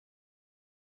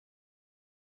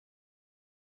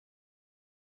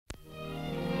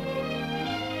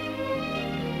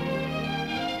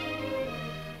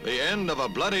end of a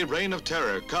bloody reign of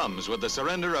terror comes with the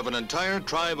surrender of an entire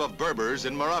tribe of Berbers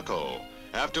in Morocco.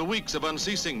 After weeks of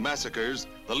unceasing massacres,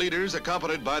 the leaders,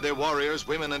 accompanied by their warriors,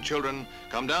 women and children,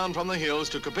 come down from the hills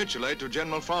to capitulate to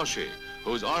General Franchi,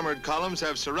 whose armored columns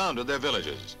have surrounded their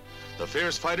villages. The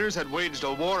fierce fighters had waged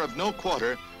a war of no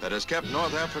quarter that has kept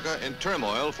North Africa in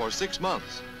turmoil for 6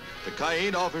 months. The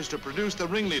Caid offers to produce the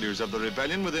ringleaders of the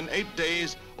rebellion within 8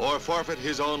 days or forfeit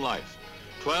his own life.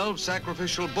 12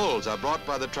 sacrificial bulls are brought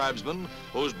by the tribesmen,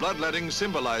 whose bloodletting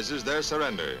symbolizes their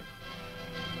surrender.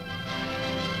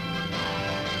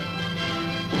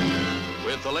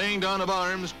 With the laying down of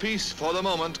arms, peace for the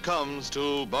moment comes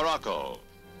to Morocco.